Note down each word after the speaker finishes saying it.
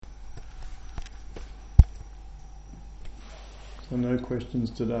So no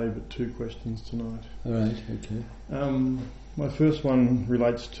questions today, but 2 questions tonight. All right, okay. My first one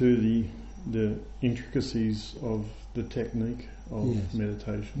relates to the intricacies of the technique of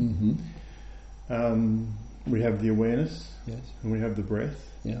meditation. We have the awareness, and we have the breath.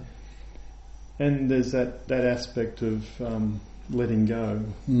 Yeah. And there's that aspect of letting go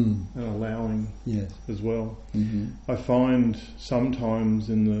and allowing as well. I find sometimes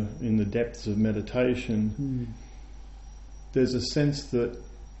in the depths of meditation, there's a sense that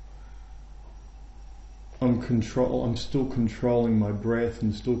I'm still controlling my breath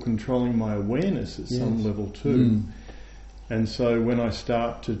and still controlling my awareness at some level too. And so when I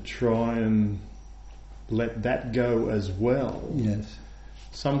start to try and let that go as well,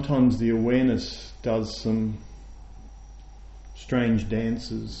 sometimes the awareness does some strange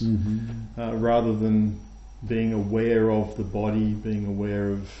dances rather than being aware of the body, being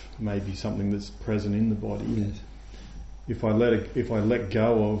aware of maybe something that's present in the body. If I let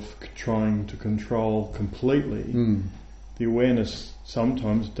go of trying to control completely, the awareness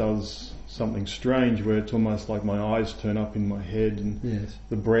sometimes does something strange where it's almost like my eyes turn up in my head and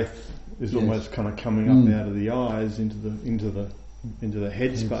the breath is almost kind of coming up out of the eyes into the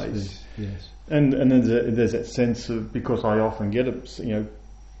head space. And then there's that sense of, because I often get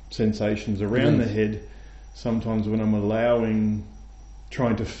sensations around the head, sometimes when I'm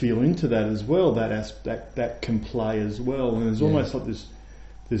trying to feel into that as well, that can play as well, and there's almost like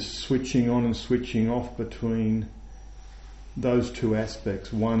this switching on and switching off between those 2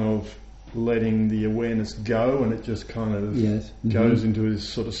 aspects. One of letting the awareness go, and it just kind of goes into this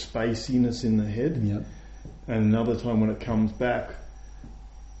sort of spaciness in the head, and another time when it comes back,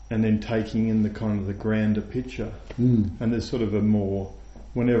 and then taking in the kind of the grander picture. And there's sort of a more,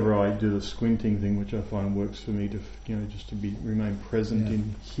 whenever I do the squinting thing, which I find works for me to, just to remain present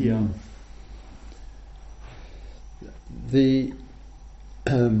in here. The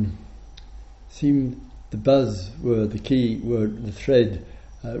the buzz word, the key word, the thread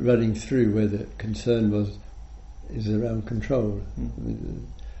running through where the concern is around control.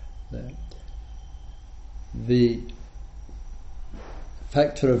 The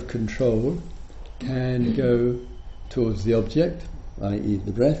factor of control can go towards the object, i.e.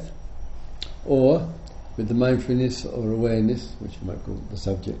 the breath, or with the mindfulness or awareness, which you might call the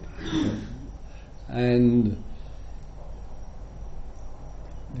subject. And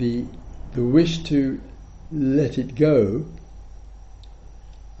the wish to let it go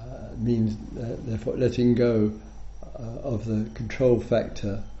means therefore letting go of the control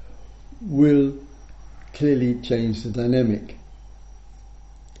factor will clearly change the dynamic,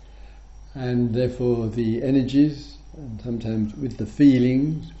 and therefore the energies, and sometimes with the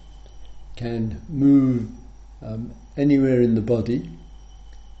feelings, can move anywhere in the body.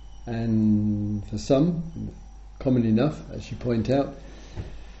 And for some, common enough, as you point out,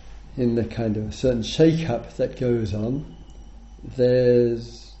 in the kind of a certain shake-up that goes on,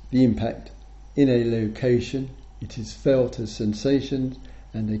 there's the impact in a location, it is felt as sensations,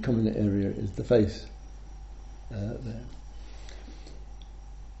 and a common area is the face there.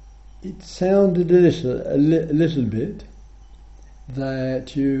 It sounded a little bit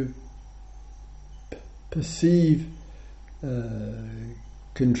that you perceive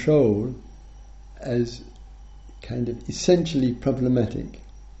control as kind of essentially problematic,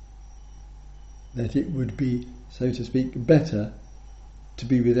 that it would be, so to speak, better to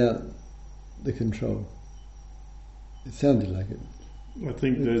be without the control. It sounded like it. I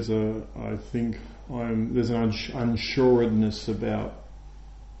think there's an unsureness about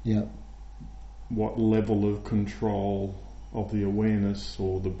what level of control of the awareness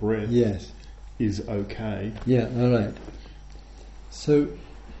or the breath is okay. Yeah, all right. So,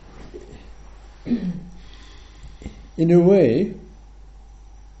 in a way,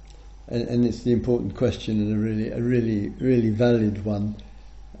 and it's the important question, and a really valid one,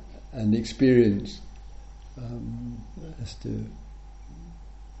 and experience has to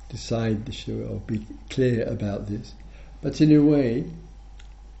decide the show or be clear about this. But in a way,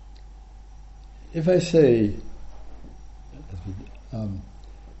 if I say,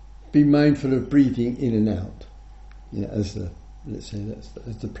 be mindful of breathing in and out, as the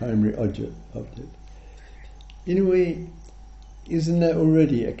primary object. In a way, isn't there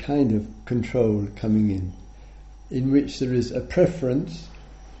already a kind of control coming in which there is a preference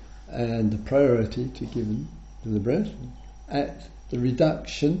and a priority given to the breath at the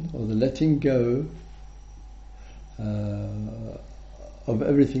reduction or the letting go of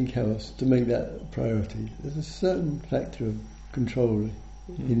everything else to make that a priority? There's a certain factor of control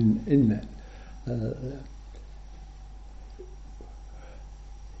in that.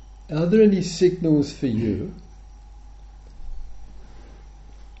 Are there any signals for you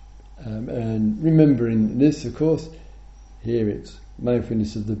And remembering this, of course, here it's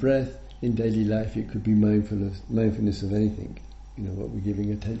mindfulness of the breath. In daily life, it could be mindfulness of anything, what we're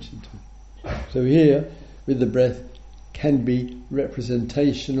giving attention to. So here, with the breath, can be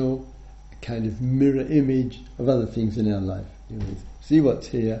representational, a kind of mirror image of other things in our life. See what's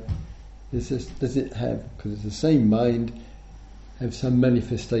here. Does it have, because it's the same mind, have some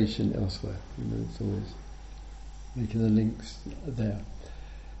manifestation elsewhere? It's always making the links there.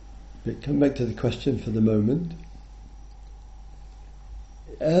 But come back to the question for the moment.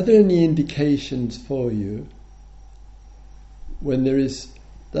 Are there any indications for you when there is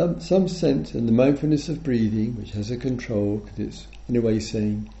some sense in the mindfulness of breathing, which has a control, because it's in a way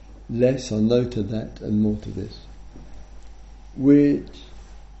saying less or no to that and more to this, which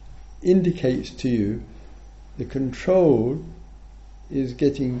indicates to you the control is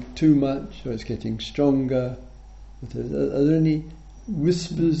getting too much or it's getting stronger? Are there any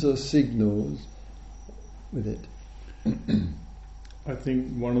whispers or signals with it? I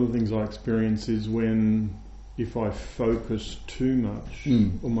think one of the things I experience is when, if I focus too much,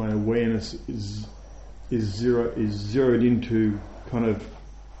 or my awareness is zeroed into kind of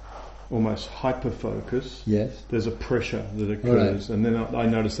almost hyper focus. Yes. There's a pressure that occurs, and then I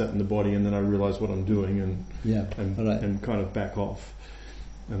notice that in the body, and then I realise what I'm doing, and kind of back off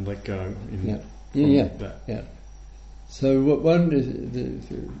and let go. That. So what one is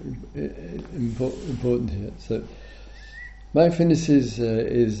important here. So mindfulness is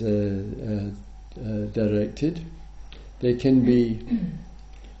directed. There can be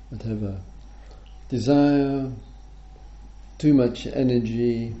whatever desire, too much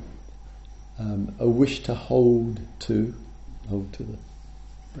energy, a wish to hold to the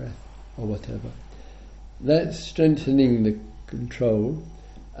breath or whatever. That's strengthening the control,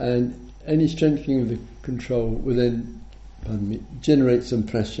 and any strengthening of the control will then generate some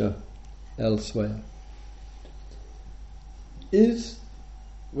pressure elsewhere.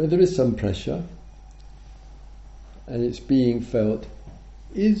 Where there is some pressure and it's being felt,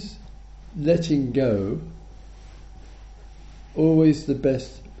 is letting go always the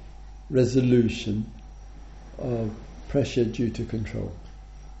best resolution of pressure due to control?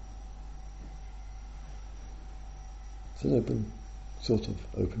 It's an sort of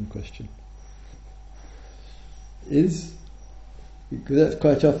open question. Because that's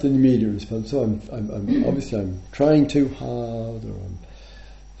quite often the immediate response. So I'm obviously trying too hard, or I'm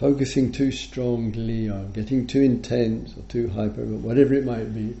focusing too strongly, or I'm getting too intense or too hyper, or whatever it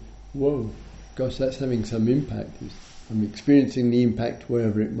might be. Whoa, gosh, that's having some impact. I'm experiencing the impact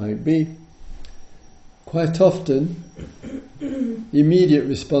wherever it might be. Quite often, the immediate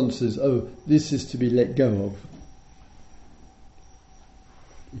response is, oh, this is to be let go of.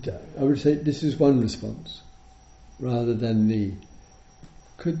 I would say this is one response, rather than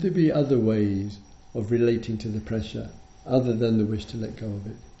could there be other ways of relating to the pressure other than the wish to let go of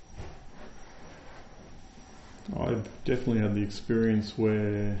it? I've definitely had the experience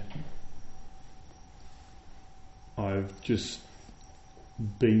where I've just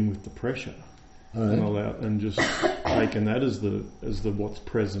been with the pressure, and just taken that as the what's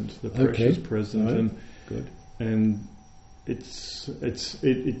present. The pressure's present, and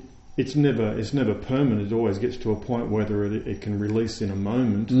it's never permanent. It always gets to a point whether it can release in a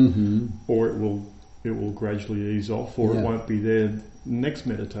moment, or it will gradually ease off, or it won't be there next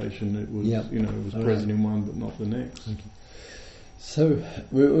meditation. It was it was present in one but not the next. Okay. So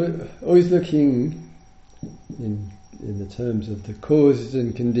we're always looking in the terms of the causes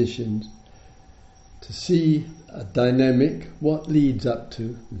and conditions to see a dynamic, what leads up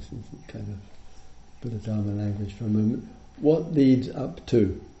to, this is kind of Buddha Dharma language for a moment, what leads up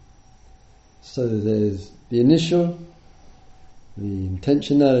to. So there's the initial, the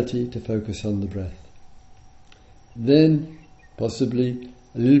intentionality to focus on the breath. Then possibly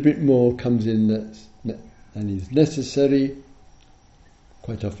a little bit more comes in and is necessary,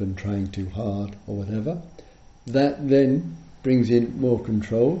 quite often trying too hard or whatever. That then brings in more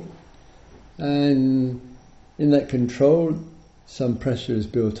control, and in that control some pressure is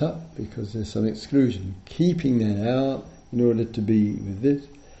built up because there's some exclusion. Keeping that out in order to be with this,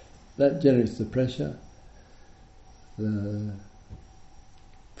 that generates the pressure. The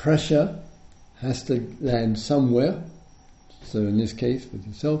pressure has to land somewhere. So in this case, with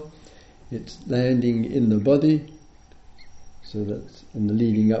yourself, it's landing in the body, so that's in the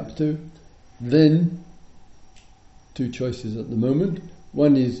leading up to. Then, two choices at the moment.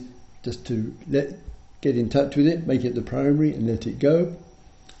 One is just to get in touch with it, make it the primary and let it go.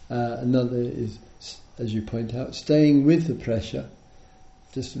 Another is, as you point out, staying with the pressure,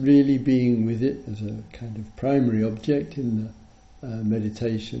 just really being with it as a kind of primary object in the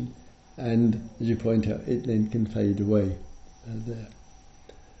meditation, and as you point out, it then can fade away there.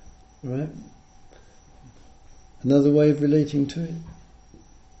 Right? Another way of relating to it?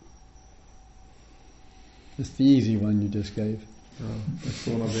 That's the easy one you just gave. That's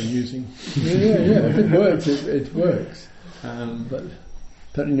the one I've been using. Yeah. If it works, it works. But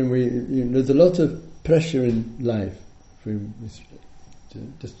apparently, there's a lot of pressure in life.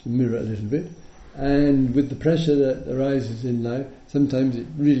 Just to mirror a little bit, and with the pressure that arises in life, sometimes it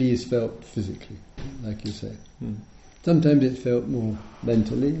really is felt physically, like you say. Sometimes it's felt more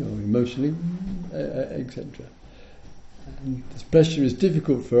mentally or emotionally, etc. And this pressure is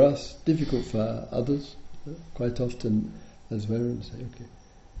difficult for us, difficult for others, quite often as well. And say, okay,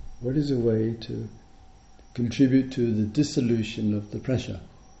 what is a way to contribute to the dissolution of the pressure?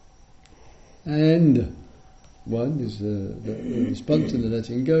 And one is the response and the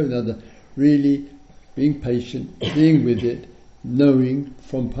letting go. Another, really being patient, being with it, knowing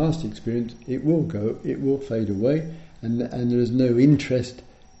from past experience it will go, it will fade away, and there is no interest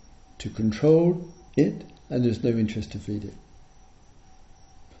to control it, and there's no interest to feed it.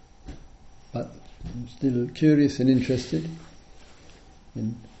 But I'm still curious and interested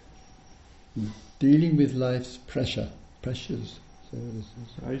in dealing with life's pressures. So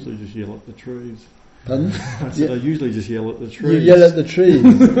I usually just yell at the trees. Pardon? I said I usually just yell at the trees. You yell at the trees.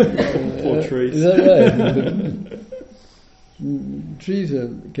 Poor trees. Is that right? Trees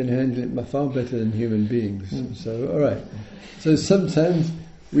can handle it far better than human beings. So, all right. So sometimes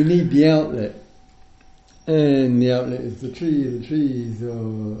we need the outlet, and the outlet is the trees, or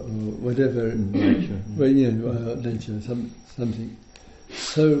whatever. Nature. Well, nature, something.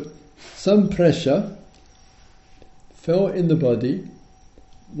 So some pressure felt in the body,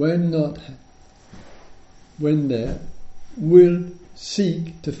 when there, will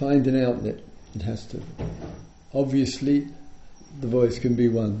seek to find an outlet. It has to. Obviously, the voice can be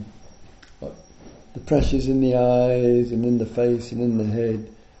one. But the pressures in the eyes and in the face and in the head,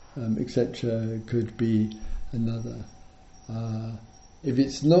 etc., could be another. If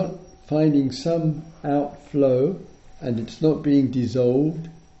it's not finding some outflow and it's not being dissolved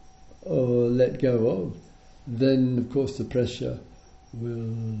or let go of, then of course the pressure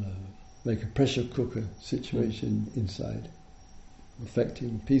will make a pressure cooker situation inside,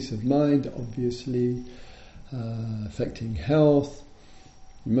 affecting peace of mind, obviously, affecting health,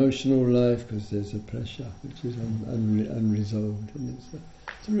 emotional life, because there's a pressure which is unresolved, and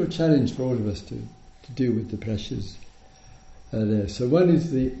it's a real challenge for all of us to deal with the pressures there. So one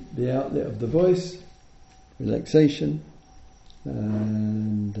is the outlet of the voice, relaxation,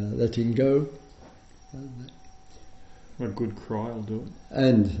 and letting go. A good cry will do it.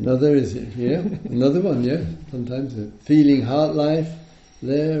 And another is another one. Sometimes the feeling heart life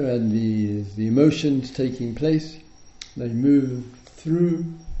there, and the emotions taking place. They move through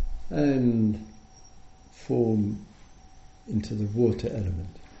and form into the water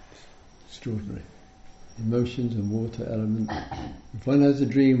element. Extraordinary. Emotions and water element. If one has a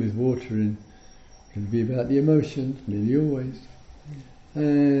dream with water in, it can be about the emotions, nearly always.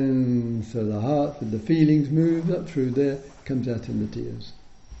 And so the heart with the feelings moves up through there, comes out in the tears.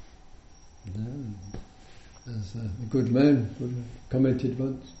 As a good man commented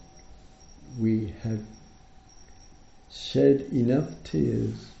once, we have shed enough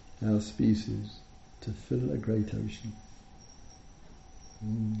tears, our species, to fill a great ocean.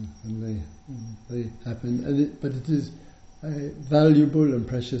 And they happen, but it is a valuable and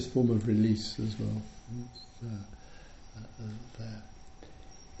precious form of release as well. There.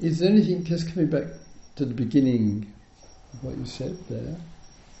 Is there anything, just coming back to the beginning of what you said there,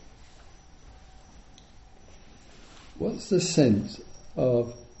 what's the sense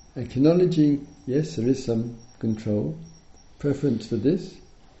of acknowledging, yes, there is some control, preference for this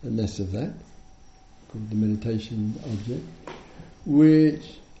and less of that, called the meditation object,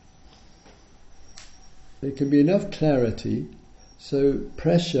 which there can be enough clarity so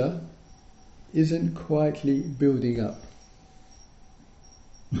pressure isn't quietly building up.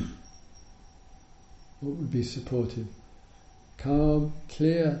 What would be supportive? Calm,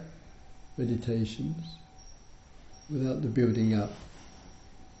 clear meditations without the building up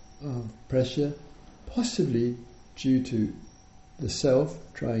of pressure, possibly due to the self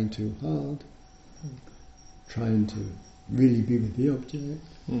trying too hard, trying to really be with the object.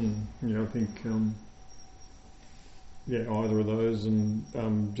 I think either of those,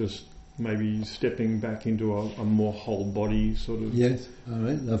 and just maybe stepping back into a more whole body sort of. Yes, all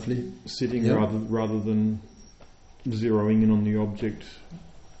right, lovely. Sitting rather than zeroing in on the object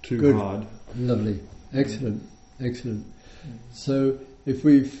too Good. hard. Lovely, excellent. So if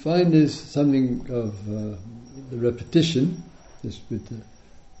we find there's something of the repetition, just with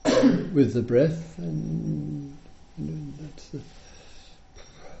with the breath, and that's the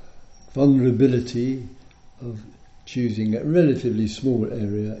vulnerability of choosing a relatively small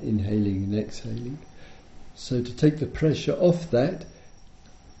area, inhaling and exhaling. So to take the pressure off that,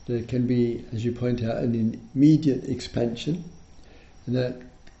 there can be, as you point out, an immediate expansion, and that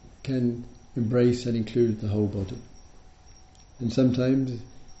can embrace and include the whole body. And sometimes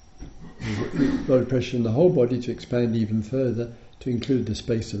there's a lot of pressure on the whole body to expand even further, to include the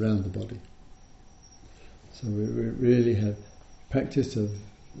space around the body. So we really have practice of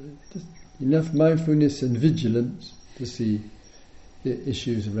just enough mindfulness and vigilance to see the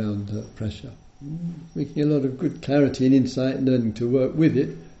issues around pressure. Making a lot of good clarity and insight and learning to work with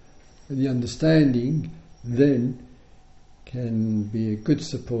it. And the understanding then can be a good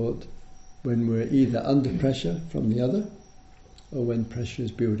support when we're either under pressure from the other or when pressure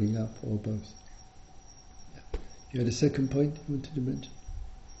is building up, or both. Yeah. You had a second point you wanted to mention?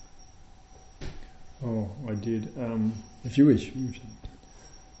 Oh, I did. If you wish.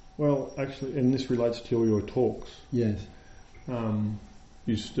 Well, actually, and this relates to all your talks. Yes.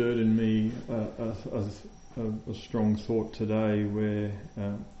 You stirred in me a strong thought today where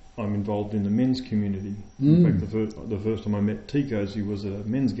I'm involved in the men's community. In fact, the first time I met Tikos, he was at a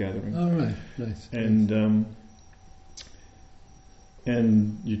men's gathering. Oh, right. Nice.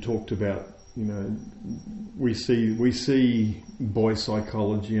 And you talked about, we see boy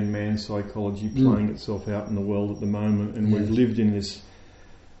psychology and man psychology playing itself out in the world at the moment, and we've lived in this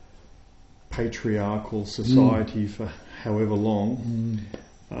patriarchal society for however long,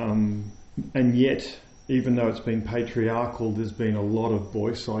 and yet, even though it's been patriarchal, there's been a lot of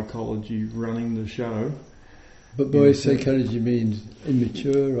boy psychology running the show. But boy psychology means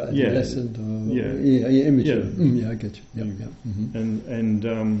immature or adolescent, or immature. Yeah, I get you. Yeah. Mm-hmm.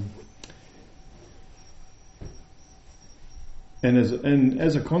 And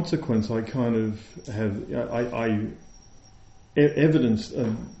as a consequence, I kind of have evidence.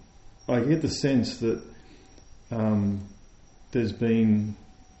 I get the sense that there's been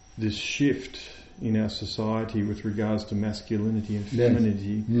this shift in our society with regards to masculinity and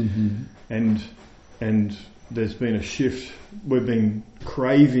femininity, and there's been a shift. We've been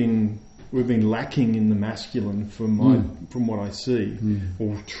lacking in the masculine from what I see,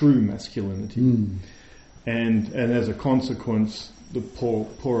 or true masculinity, and as a consequence, the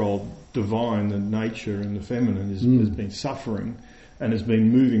poor old divine, the nature and the feminine has been suffering, and has been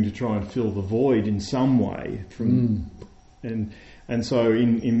moving to try and fill the void in some way. And so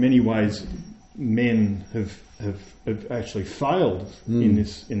in many ways, men have actually failed in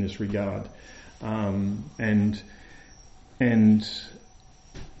this regard, and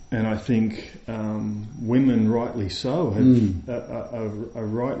I think women, rightly so, are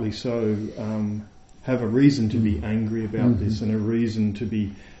rightly so, have a reason to be angry about this, and a reason to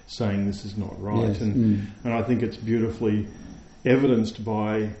be saying this is not right. Yes. And I think it's beautifully evidenced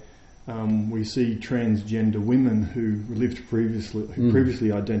by we see transgender women who lived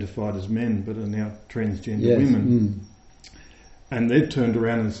previously identified as men but are now transgender women, and they've turned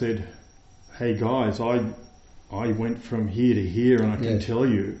around and said, "Hey guys, I went from here to here, and I can tell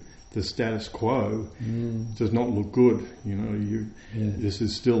you the status quo does not look good. This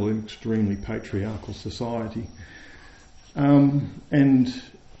is still an extremely patriarchal society." And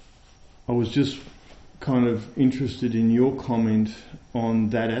I was just kind of interested in your comment on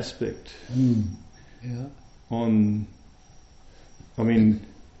that aspect.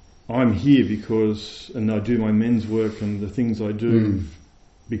 I'm here because, and I do my men's work and the things I do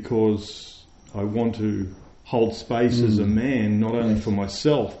because I want to hold space as a man, not only for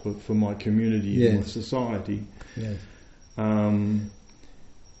myself but for my community and my society.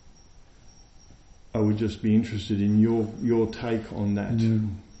 I would just be interested in your take on that,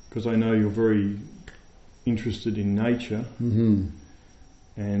 because I know you're very interested in nature,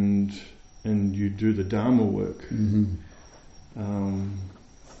 and you do the Dharma work.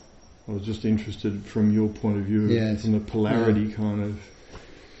 I was just interested from your point of view, from the polarity kind of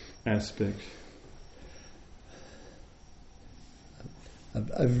aspect.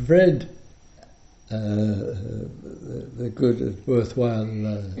 I've read the good, worthwhile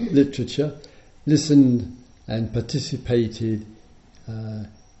literature, listened and participated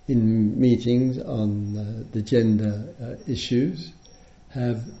in meetings on the gender issues,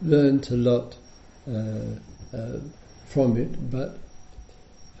 have learnt a lot from it, but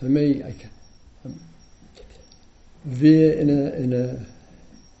for me, I veer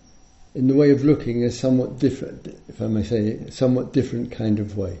in the way of looking a somewhat different, if I may say, somewhat different kind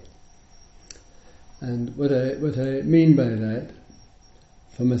of way. And what I mean by that,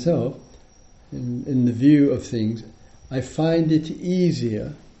 for myself, in the view of things, I find it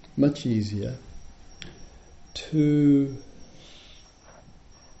easier much easier to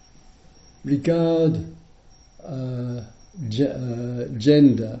regard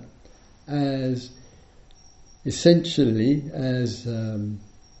gender as essentially as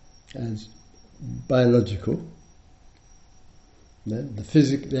biological,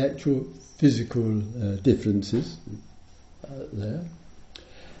 the actual physical differences there,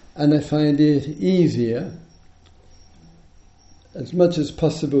 and I find it easier, as much as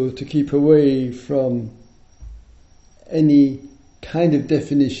possible, to keep away from any kind of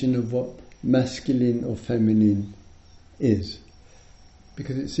definition of what masculine or feminine is,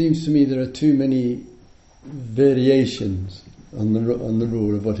 because it seems to me there are too many variations on the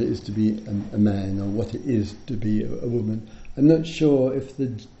rule of what it is to be a man or what it is to be a woman. I'm not sure if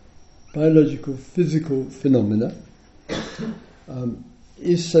the biological physical phenomena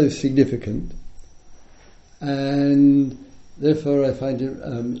is so significant, and therefore I find it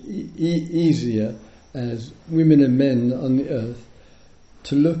easier as women and men on the earth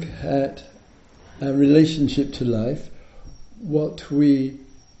to look at our relationship to life, what we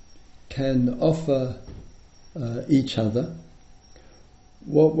can offer each other,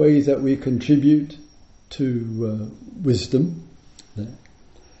 what ways that we contribute to wisdom,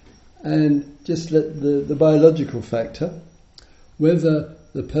 and just let the biological factor, whether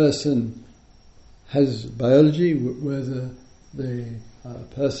the person has biology, whether the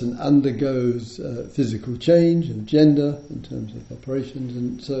person undergoes physical change of gender in terms of operations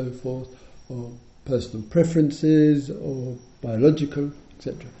and so forth, or personal preferences or biological,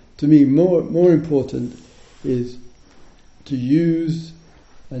 etc. To me, more important is to use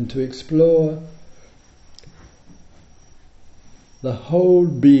and to explore the whole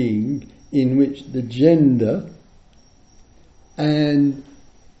being, in which the gender and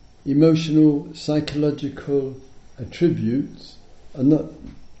emotional, psychological attributes are not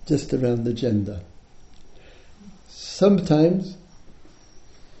just around the gender. Sometimes,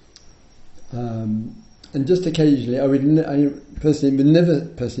 and just occasionally, I personally would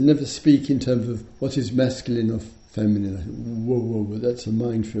never speak in terms of what is masculine or feminine. I think, whoa, that's a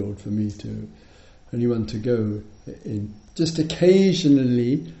minefield for me to anyone to go in. Just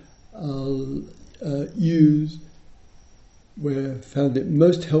occasionally, I'll use, where I found it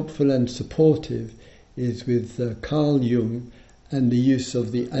most helpful and supportive, is with Carl Jung and the use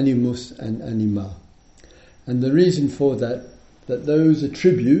of the animus and anima. And the reason for that those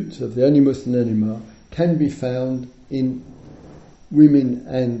attributes of the animus and anima can be found in women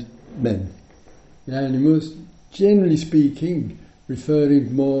and men. The animus, generally speaking,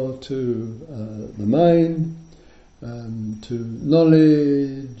 referring more to the mind, to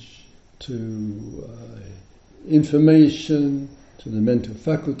knowledge, to information, to the mental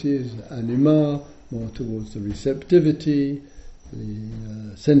faculties. Anima, more towards the receptivity,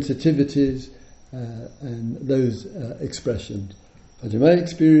 the sensitivities, and those expressions. But in my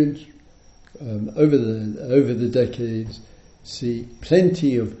experience, over the decades, see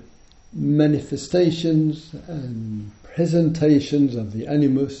plenty of manifestations and presentations of the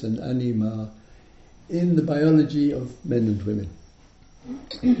animus and anima in the biology of men and women.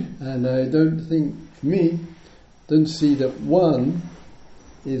 And I don't see that one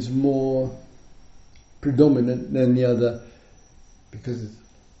is more predominant than the other, because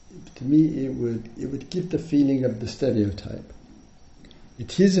to me it would give the feeling of the stereotype.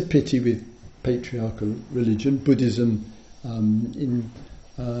 It is a pity with patriarchal religion, Buddhism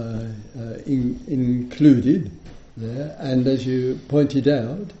included there, and as you pointed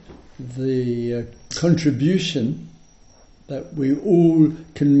out, the contribution that we all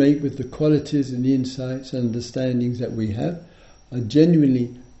can make with the qualities and the insights and understandings that we have are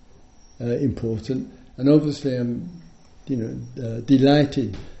genuinely important. And obviously I'm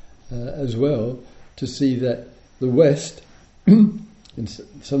delighted as well to see that the West, in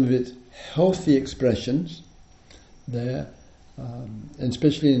some of its healthy expressions there, and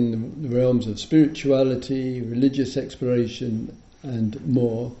especially in the realms of spirituality, religious exploration and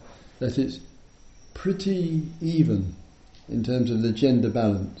more, that it's pretty even in terms of the gender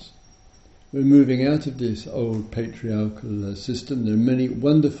balance. We're moving out of this old patriarchal system. There are many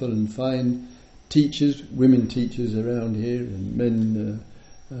wonderful and fine teachers, women teachers around here, and men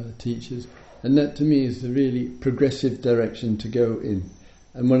teachers, and that to me is the really progressive direction to go in.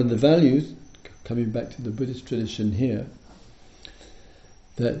 And one of the values, coming back to the Buddhist tradition here,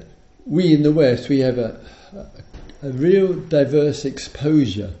 that we in the West, we have a real diverse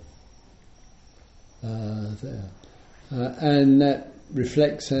exposure there, and that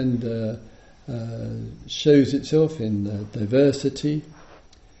reflects and shows itself in diversity,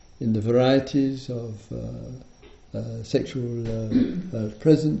 in the varieties of sexual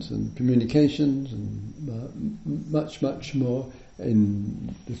presence and communications, and much more,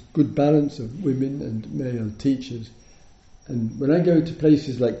 in this good balance of women and male teachers. And when I go to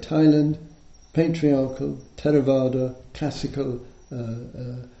places like Thailand, patriarchal, Theravada, classical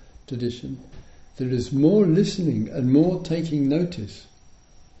tradition, there is more listening and more taking notice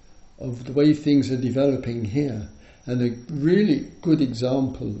of the way things are developing here. And a really good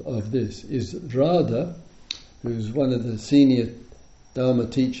example of this is Radha, who's one of the senior Dharma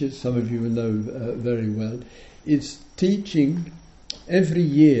teachers, some of you will know very well, is teaching every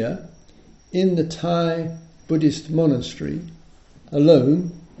year in the Thai Buddhist monastery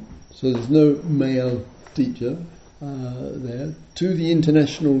alone, so there's no male teacher there, to the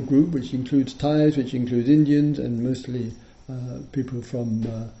international group, which includes Thais, which includes Indians, and mostly people from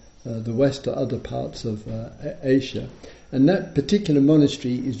the West or other parts of Asia. And that particular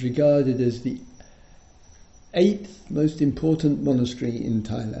monastery is regarded as the 8th most important monastery in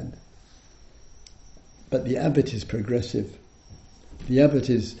Thailand. But the abbot is progressive. The abbot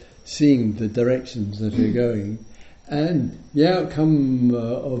is seeing the directions that are going, and the outcome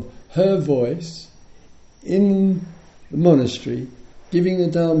of her voice in the monastery, giving the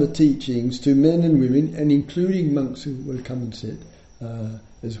Dharma teachings to men and women, and including monks who will come and sit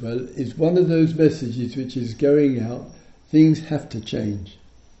as well, is one of those messages which is going out. Things have to change.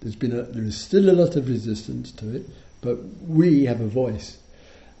 There is still a lot of resistance to it, but we have a voice,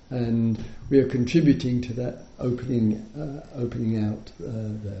 and we are contributing to that opening out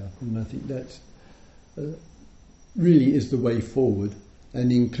there. And I think that's really is the way forward,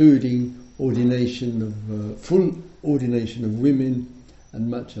 and including ordination of full ordination of women and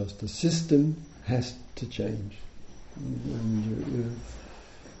much else. The system has to change. And,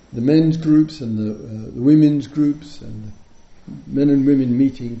 the men's groups and the women's groups and men and women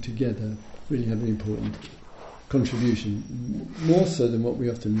meeting together really have an important contribution, more so than what we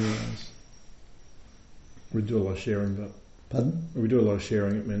often realise. We do a lot of sharing, but pardon? We do a lot of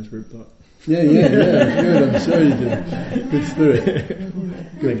sharing at men's group, but yeah, good. I'm sure you do. Good spirit.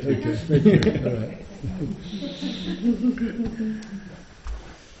 Good. Okay. Thank you. All right.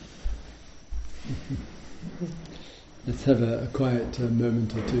 Let's have a quiet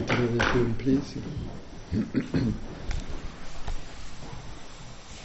moment or two together, please.